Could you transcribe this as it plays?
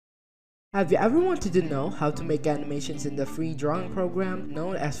Have you ever wanted to know how to make animations in the free drawing program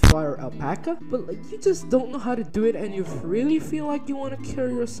known as FireAlpaca? But you just don't know how to do it and you really feel like you want to kill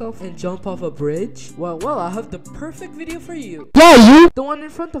yourself and jump off a bridge? Well, I have the perfect video for you. Yeah, you! The one in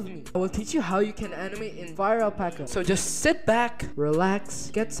front of me. I will teach you how you can animate in FireAlpaca. So just sit back,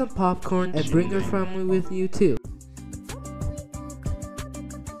 relax, get some popcorn, and bring your family with you too.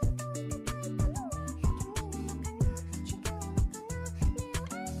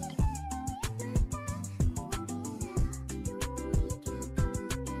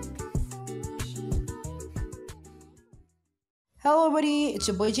 Hello everybody, it's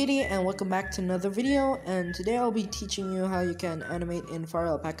your boy JD and welcome back to another video, and today I'll be teaching you how you can animate in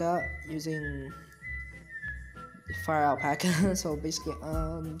FireAlpaca using FireAlpaca. So basically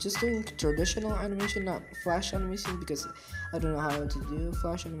just doing traditional animation, not flash animation, because I don't know how to do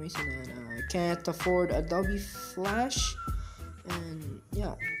flash animation and I can't afford Adobe Flash, and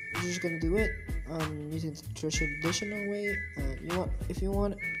yeah, I'm just gonna do it using the traditional way. If you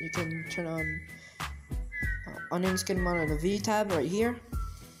want you can turn on onion skin amount of the V tab right here,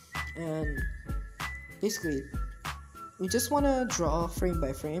 and basically we just want to draw frame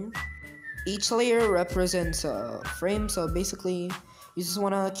by frame. Each layer represents a frame, so basically you just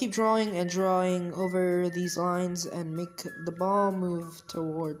want to keep drawing and drawing over these lines and make the ball move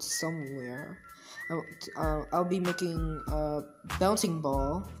towards somewhere. I'll be making a bouncing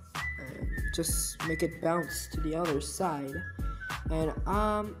ball and just make it bounce to the other side, and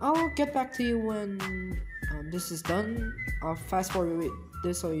I'll get back to you when this is done. I'll fast forward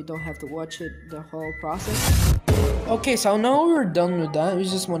this so you don't have to watch it the whole process. Okay, so now we're done with that. We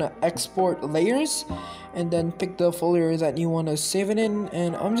just want to export layers and then pick the folder that you want to save it in,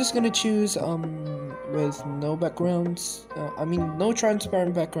 and I'm just gonna choose with no backgrounds, no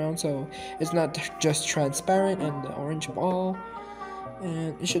transparent background, so it's not just transparent, and the orange ball,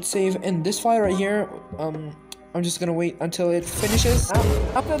 and it should save in this file right here. I'm just gonna wait until it finishes.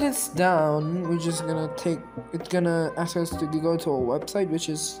 After it's done, we're just gonna it's gonna ask us to go to a website, which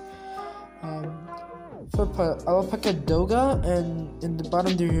is FireAlpaca Doga, and in the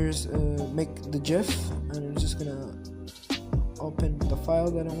bottom there's make the GIF, and I'm just gonna open the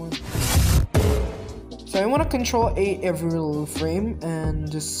file that I want. So I want to Control A every little frame and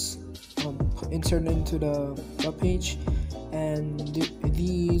just insert it into the web page. And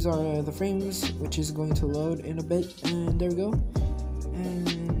these are the frames, which is going to load in a bit, and there we go.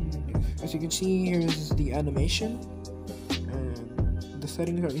 And as you can see, here's the animation and the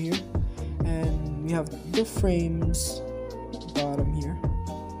settings right here, and we have the frames bottom here,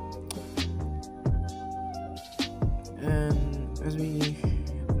 and as we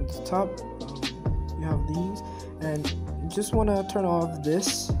at the top we have these, and you just want to turn off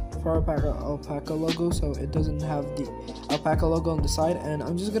this FireAlpaca logo so it doesn't have the alpaca logo on the side. And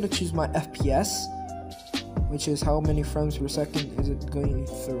I'm just gonna choose my FPS, which is how many frames per second is it going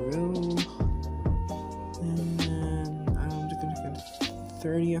through, and I'm just gonna get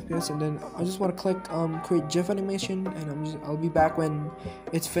 30 FPS, and then I just want to click create GIF animation, and I'll be back when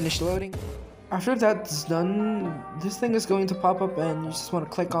it's finished loading. After that's done, this thing is going to pop up, and you just want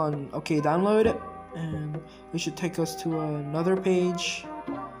to click on OK, download it, and it should take us to another page.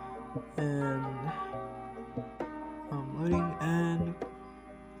 And I'm loading, and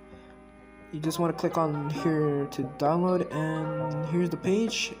you just want to click on here to download, and here's the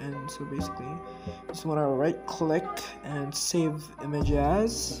page. And so basically you just want to right click and save image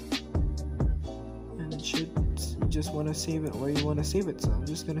as, and it should, you just want to save it where you want to save it. So I'm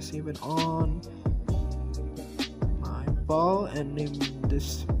just gonna save it on my ball and name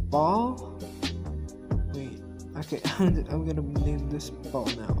this ball. Okay, I'm gonna name this ball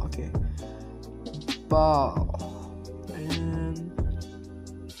now. Okay, ball, and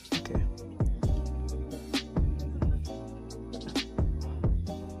okay.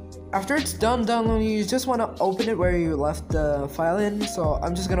 After it's done downloading, you just want to open it where you left the file in. So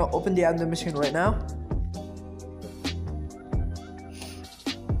I'm just gonna open the animation right now.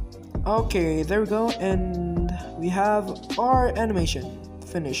 Okay, there we go, and we have our animation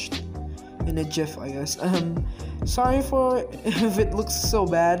finished in a GIF, I guess. Sorry for if it looks so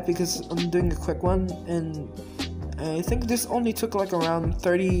bad, because I'm doing a quick one, and I think this only took like around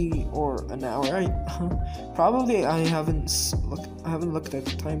 30 or an hour, right? Probably. I haven't looked at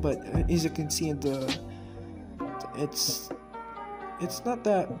the time, but as you can see, it's not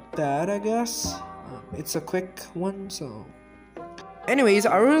that bad, I guess. It's a quick one. So anyways,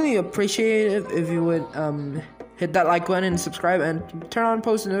 I really appreciate it if you would hit that like button and subscribe and turn on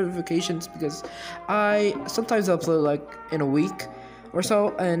post notifications, because I sometimes upload like in a week or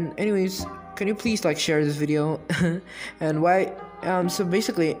so. And anyways, can you please like share this video? And why so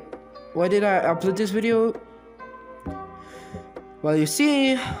basically Why did I upload this video? Well, you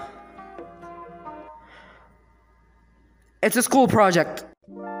see, it's a school project.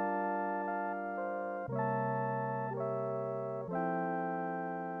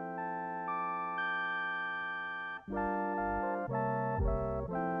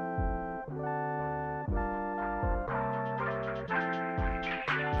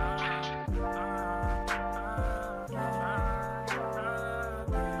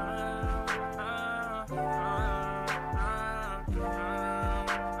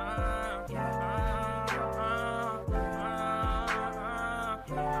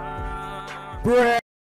 Bruh.